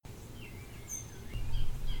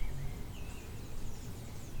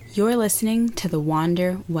You're listening to the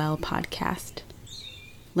Wander Well podcast.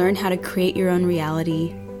 Learn how to create your own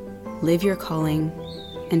reality, live your calling,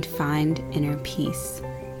 and find inner peace.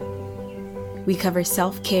 We cover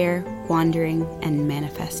self-care, wandering, and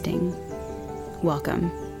manifesting.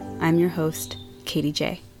 Welcome. I'm your host, Katie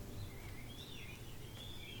J.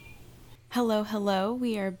 Hello.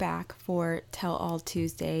 We are back for Tell All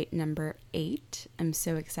Tuesday number 8. I'm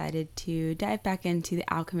so excited to dive back into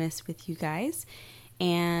The Alchemist with you guys.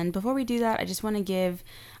 And before we do that, I just want to give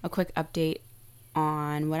a quick update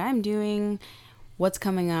on what I'm doing, what's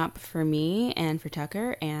coming up for me and for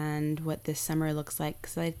Tucker, and what this summer looks like.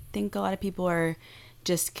 Because I think a lot of people are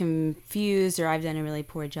just confused, or I've done a really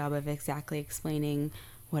poor job of exactly explaining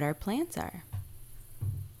what our plans are.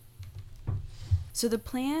 So the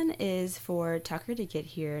plan is for Tucker to get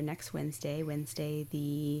here next Wednesday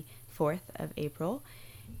the 4th of April,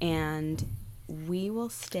 and we will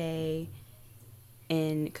stay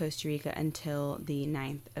in Costa Rica until the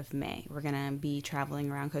 9th of May. We're going to be traveling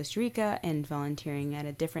around Costa Rica and volunteering at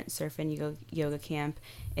a different surf and yoga camp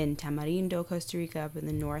in Tamarindo, Costa Rica, up in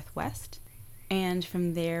the northwest. And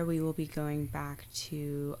from there, we will be going back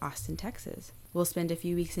to Austin, Texas. We'll spend a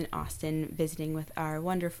few weeks in Austin visiting with our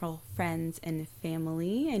wonderful friends and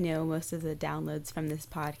family. I know most of the downloads from this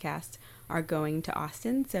podcast are going to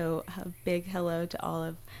Austin, so a big hello to all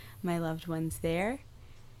of my loved ones there.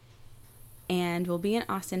 And we'll be in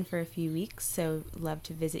Austin for a few weeks, so love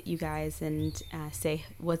to visit you guys and say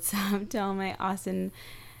what's up to all my Austin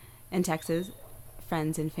and Texas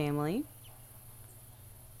friends and family.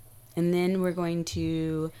 And then we're going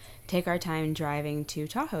to take our time driving to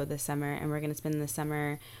Tahoe this summer, and we're going to spend the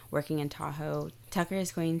summer working in Tahoe. Tucker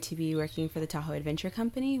is going to be working for the Tahoe Adventure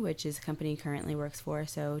Company, which is a company he currently works for,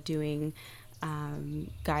 so doing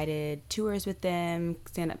guided tours with them,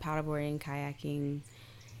 stand-up paddleboarding, kayaking,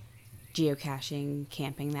 geocaching,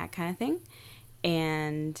 camping, that kind of thing.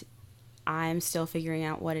 And I'm still figuring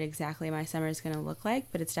out what exactly my summer is going to look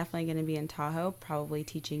like, but it's definitely going to be in Tahoe, probably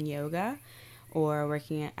teaching yoga or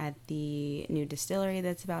working at the new distillery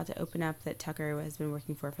that's about to open up that Tucker has been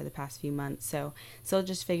working for the past few months. So still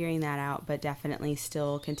just figuring that out, but definitely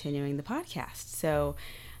still continuing the podcast. So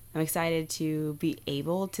I'm excited to be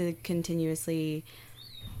able to continuously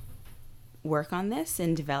work on this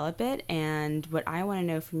and develop it. And what I want to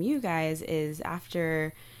know from you guys is,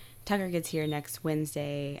 after Tucker gets here next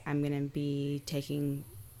Wednesday, I'm going to be taking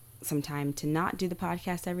some time to not do the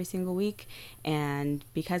podcast every single week. And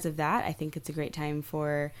because of that, I think it's a great time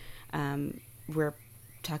for where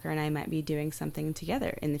Tucker and I might be doing something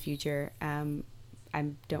together in the future. I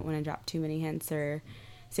don't want to drop too many hints or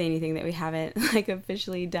say anything that we haven't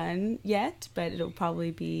officially done yet, but it'll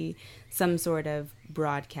probably be some sort of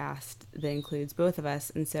broadcast that includes both of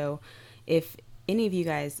us. And so if any of you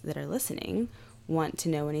guys that are listening want to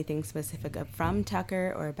know anything specific from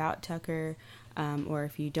Tucker or about Tucker, or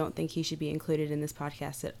if you don't think he should be included in this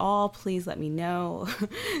podcast at all, please let me know.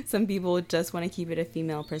 Some people just want to keep it a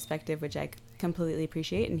female perspective, which I completely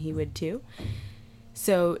appreciate, and he would too.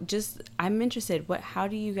 So I'm interested, how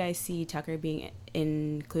do you guys see Tucker being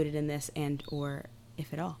included in this, and or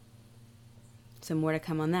if at all? So more to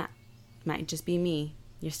come on that. Might just be me.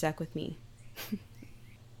 You're stuck with me.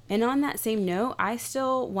 And on that same note, I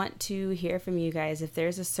still want to hear from you guys. If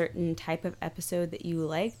there's a certain type of episode that you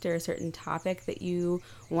liked, or a certain topic that you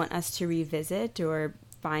want us to revisit, or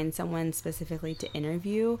find someone specifically to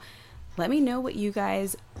interview, let me know what you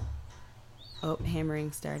guys... Oh,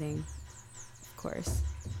 hammering starting. Of course.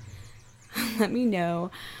 Let me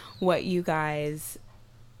know what you guys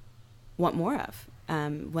want more of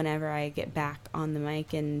whenever I get back on the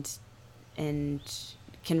mic and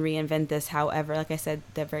can reinvent this. However, like I said,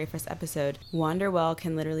 the very first episode, Wander Well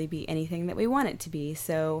can literally be anything that we want it to be.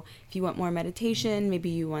 So if you want more meditation, maybe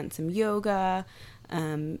you want some yoga,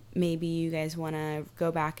 maybe you guys want to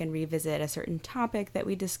go back and revisit a certain topic that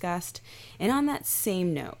we discussed. And on that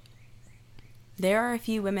same note, there are a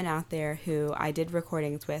few women out there who I did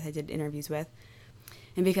recordings with, I did interviews with,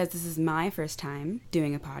 and because this is my first time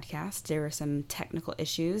doing a podcast, there were some technical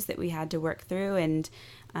issues that we had to work through, and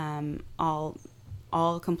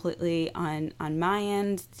all completely on my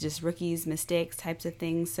end, just rookies, mistakes, types of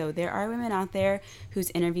things. So there are women out there whose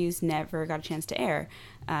interviews never got a chance to air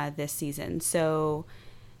this season. So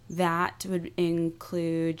that would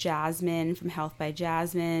include Jasmine from Health by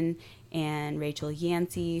Jasmine, and Rachel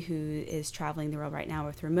Yancey, who is traveling the world right now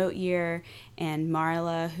with Remote Year, and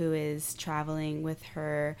Marla, who is traveling with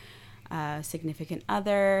her significant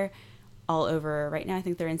other. all over. Right now, I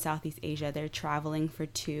think they're in Southeast Asia. They're traveling for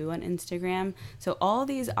 2 on Instagram. So all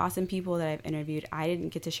these awesome people that I've interviewed, I didn't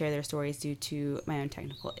get to share their stories due to my own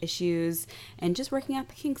technical issues and just working out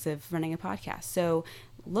the kinks of running a podcast. So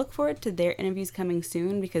look forward to their interviews coming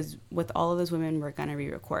soon, because with all of those women, we're going to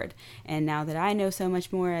re-record. And now that I know so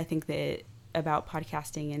much more, I think that about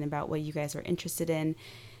podcasting and about what you guys are interested in,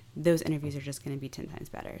 those interviews are just going to be 10 times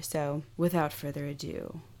better. So without further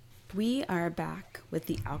ado, we are back with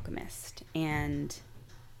The Alchemist, and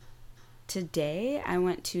today I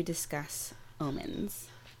want to discuss omens.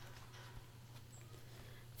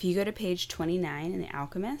 If you go to page 29 in The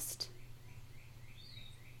Alchemist,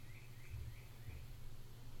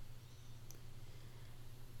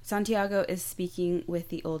 Santiago is speaking with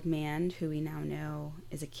the old man, who we now know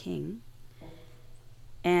is a king.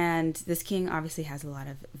 And this king obviously has a lot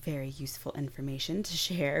of very useful information to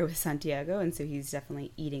share with Santiago, and so he's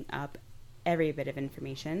definitely eating up every bit of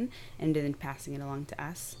information and then passing it along to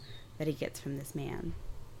us that he gets from this man.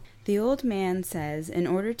 The old man says, in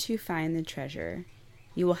order to find the treasure,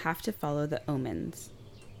 you will have to follow the omens.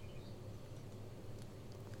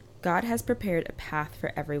 God has prepared a path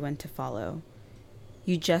for everyone to follow.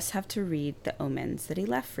 You just have to read the omens that he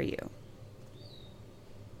left for you.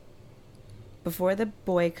 Before the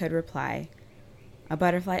boy could reply, a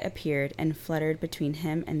butterfly appeared and fluttered between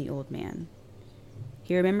him and the old man.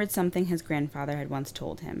 He remembered something his grandfather had once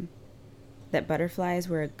told him, that butterflies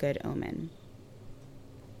were a good omen.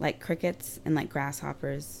 Like crickets and like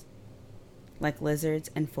grasshoppers, like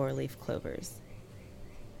lizards and four-leaf clovers.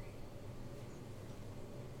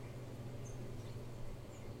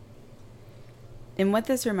 And what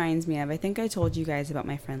this reminds me of, I think I told you guys about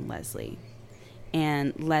my friend Leslie.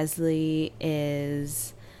 And Leslie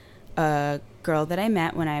is a girl that I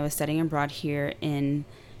met when I was studying abroad here in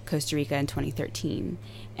Costa Rica in 2013.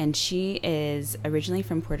 And she is originally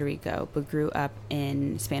from Puerto Rico, but grew up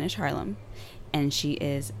in Spanish Harlem. And she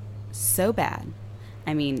is so bad.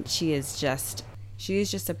 I mean, she is just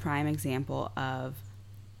a prime example of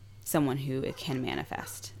someone who can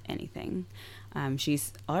manifest anything.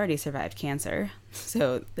 She's already survived cancer,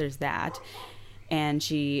 so there's that. And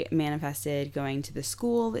she manifested going to the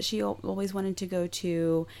school that she always wanted to go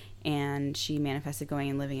to, and she manifested going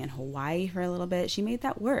and living in Hawaii for a little bit. She made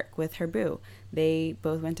that work with her boo. They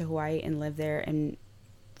both went to Hawaii and lived there and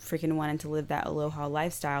freaking wanted to live that aloha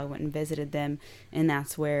lifestyle, went and visited them, and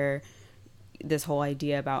that's where this whole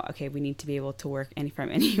idea about, okay, we need to be able to work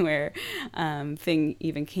from anywhere thing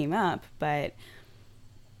even came up. But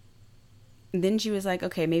then she was like,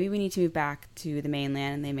 okay, maybe we need to move back to the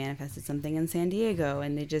mainland, and they manifested something in San Diego,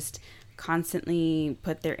 and they just constantly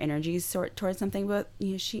put their energies towards something. But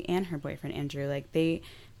she and her boyfriend Andrew, like, they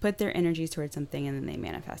put their energies towards something and then they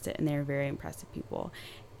manifest it, and they're very impressive people.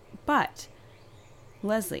 But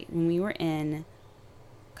Leslie, when we were in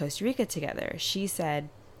Costa Rica together, she said,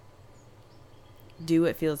 do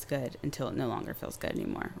what feels good until it no longer feels good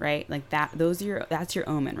anymore, right? Like that's your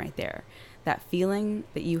omen right there. That feeling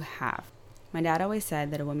that you have. My dad always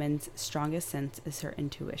said that a woman's strongest sense is her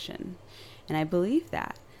intuition. And I believe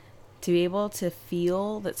that. To be able to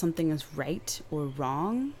feel that something is right or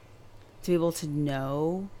wrong, to be able to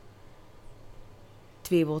know,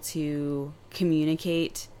 to be able to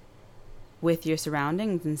communicate with your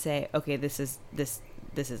surroundings and say, okay, this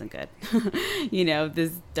isn't good.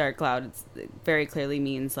 This dark cloud very clearly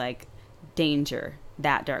means like danger.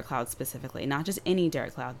 That dark cloud specifically, not just any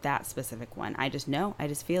dark cloud, that specific one. I just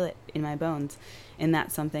feel it in my bones. And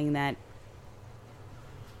that's something that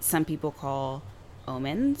some people call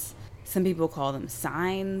omens. Some people call them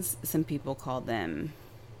signs. Some people call them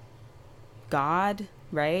God,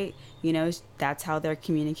 right? That's how they're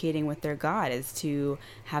communicating with their God, is to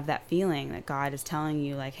have that feeling that God is telling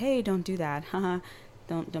you, like, hey, don't do that.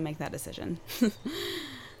 Don't make that decision.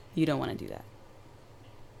 You don't want to do that.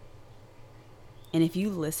 And if you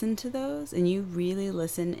listen to those and you really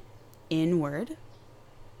listen inward,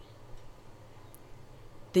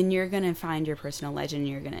 then you're going to find your personal legend and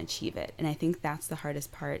you're going to achieve it. And I think that's the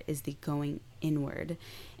hardest part, is the going inward.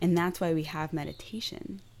 And that's why we have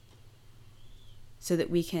meditation, so that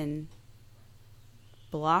we can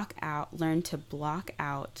learn to block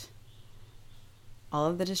out all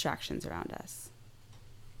of the distractions around us.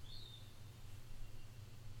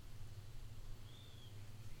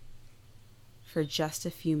 For just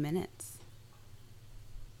a few minutes.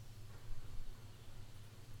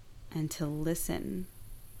 And to listen.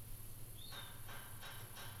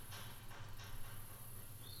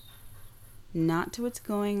 Not to what's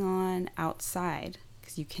going on outside,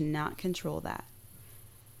 because you cannot control that.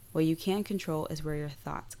 What you can control is where your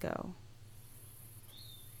thoughts go.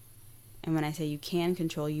 And when I say you can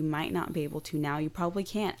control, you might not be able to now. You probably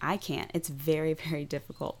can't. I can't. It's very, very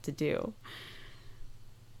difficult to do.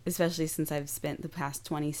 Especially since I've spent the past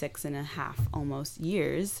 26 and a half almost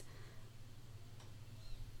years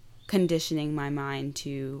conditioning my mind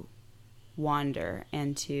to wander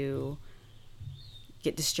and to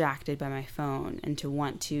get distracted by my phone and to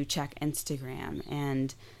want to check Instagram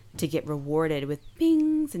and to get rewarded with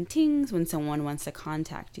pings and tings when someone wants to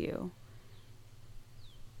contact you.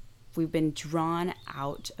 We've been drawn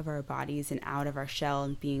out of our bodies and out of our shell,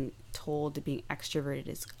 and being told that being extroverted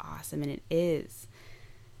is awesome, and it is.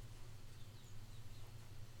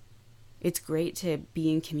 It's great to be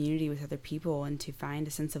in community with other people and to find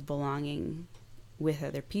a sense of belonging with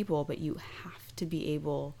other people, but you have to be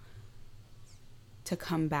able to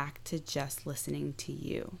come back to just listening to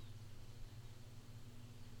you.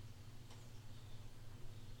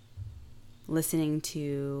 Listening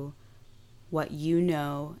to what you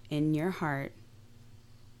know in your heart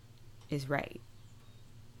is right.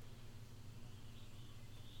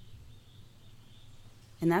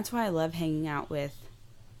 And that's why I love hanging out with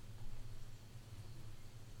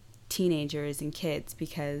teenagers and kids,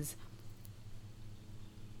 because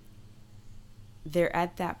they're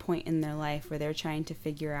at that point in their life where they're trying to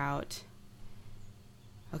figure out,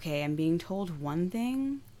 okay, I'm being told one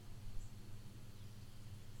thing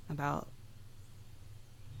about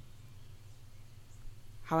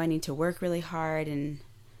how I need to work really hard and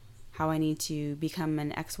how I need to become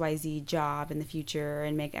an XYZ job in the future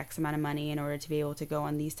and make X amount of money in order to be able to go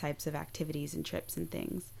on these types of activities and trips and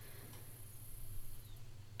things.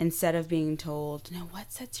 Instead of being told, no,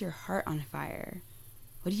 what sets your heart on fire?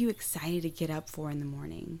 What are you excited to get up for in the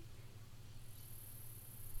morning?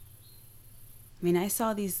 I mean, I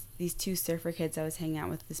saw these two surfer kids I was hanging out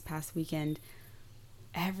with this past weekend.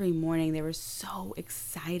 Every morning they were so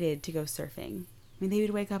excited to go surfing. I mean, they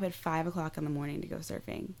would wake up at 5 o'clock in the morning to go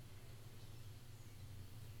surfing.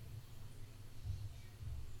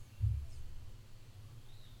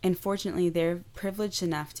 And fortunately, they're privileged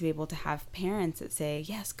enough to be able to have parents that say,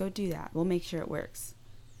 yes, go do that. We'll make sure it works.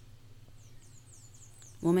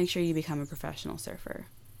 We'll make sure you become a professional surfer.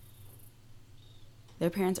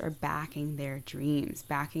 Their parents are backing their dreams,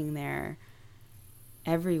 backing their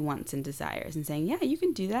every wants and desires, and saying, yeah, you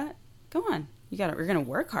can do that. Go on. You're going to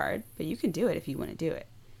work hard, but you can do it if you want to do it.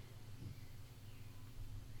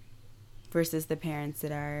 Versus the parents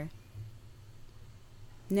that are,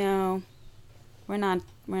 no, we're not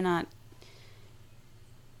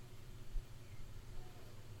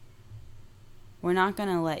going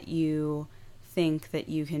to let you think that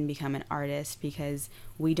you can become an artist because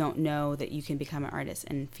we don't know that you can become an artist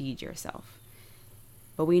and feed yourself.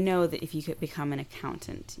 But we know that if you could become an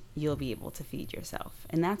accountant, you'll be able to feed yourself.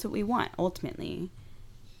 And that's what we want, ultimately,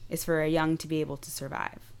 is for a young to be able to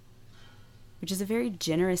survive, which is a very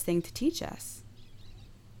generous thing to teach us.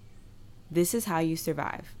 This is how you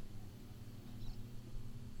survive.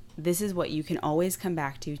 This is what you can always come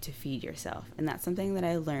back to feed yourself. And that's something that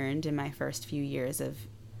I learned in my first few years of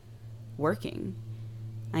working.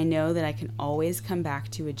 I know that I can always come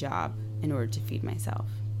back to a job in order to feed myself.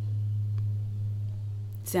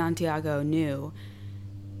 Santiago knew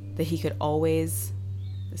that he could always,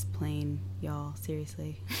 this plane, y'all,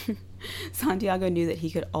 seriously. Santiago knew that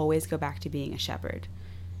he could always go back to being a shepherd.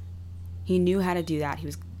 He knew how to do that. He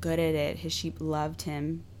was good at it. His sheep loved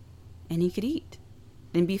him, and he could eat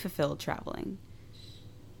and be fulfilled traveling.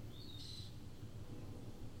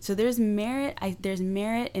 So there's merit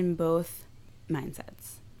in both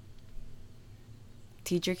mindsets.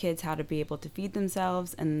 Teach your kids how to be able to feed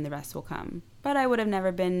themselves, and then the rest will come. But I would have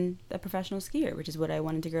never been a professional skier, which is what I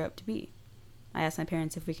wanted to grow up to be. I asked my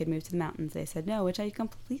parents if we could move to the mountains. They said no, which I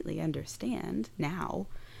completely understand now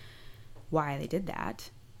why they did that.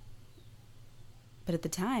 But at the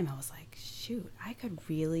time, I was like, shoot, I could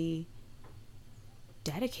really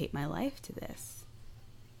dedicate my life to this.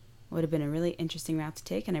 It would have been a really interesting route to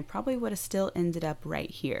take, and I probably would have still ended up right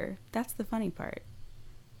here. That's the funny part.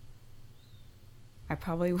 I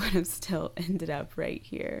probably would have still ended up right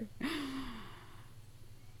here.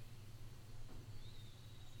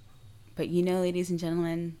 But ladies and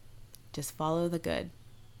gentlemen, just follow the good.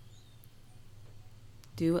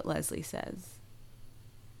 Do what Leslie says.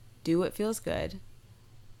 Do what feels good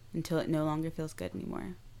until it no longer feels good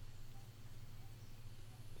anymore.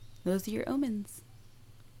 Those are your omens.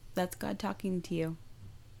 That's God talking to you.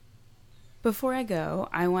 Before I go,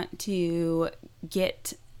 I want to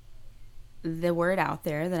get the word out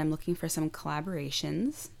there that I'm looking for some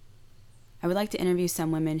collaborations. I would like to interview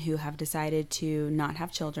some women who have decided to not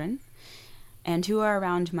have children and who are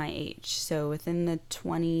around my age. So within the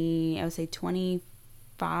 25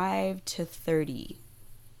 25 to 30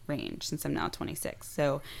 range, since I'm now 26.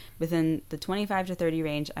 So within the 25 to 30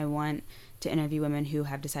 range, I want to interview women who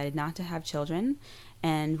have decided not to have children,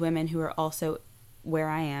 and women who are also where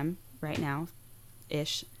I am right now,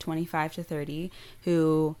 ish, 25 to 30,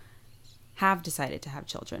 who have decided to have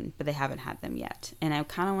children, but they haven't had them yet. And I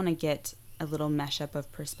kind of want to get a little mesh up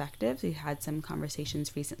of perspectives. We've had some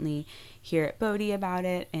conversations recently here at Bodhi about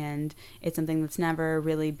it, and it's something that's never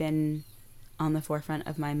really been on the forefront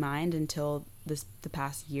of my mind until the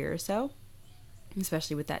past year or so,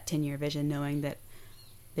 especially with that 10-year vision, knowing that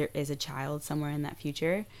there is a child somewhere in that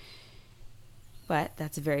future. But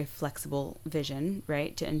that's a very flexible vision,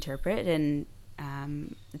 right, to interpret, and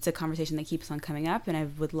it's a conversation that keeps on coming up, and I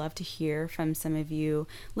would love to hear from some of you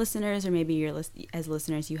listeners, or maybe as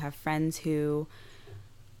listeners you have friends who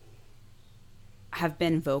have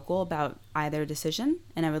been vocal about either decision,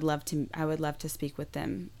 and I would love to speak with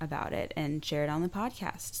them about it and share it on the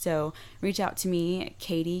podcast. So reach out to me,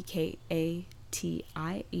 Katie, Katie,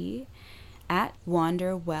 at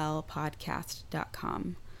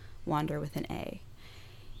wanderwellpodcast.com. Wander with an A.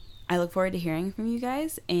 I look forward to hearing from you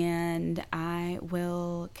guys, and I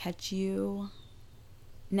will catch you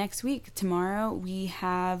next week. Tomorrow we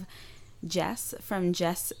have Jess from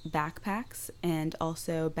Jess Backpacks, and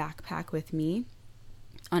also Backpack with Me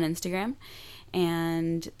on Instagram.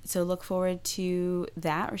 And so look forward to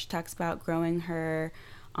that, where she talks about growing her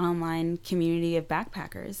online community of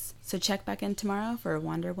backpackers. So check back in tomorrow for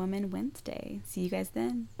Wonder Woman Wednesday. See you guys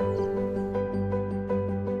then.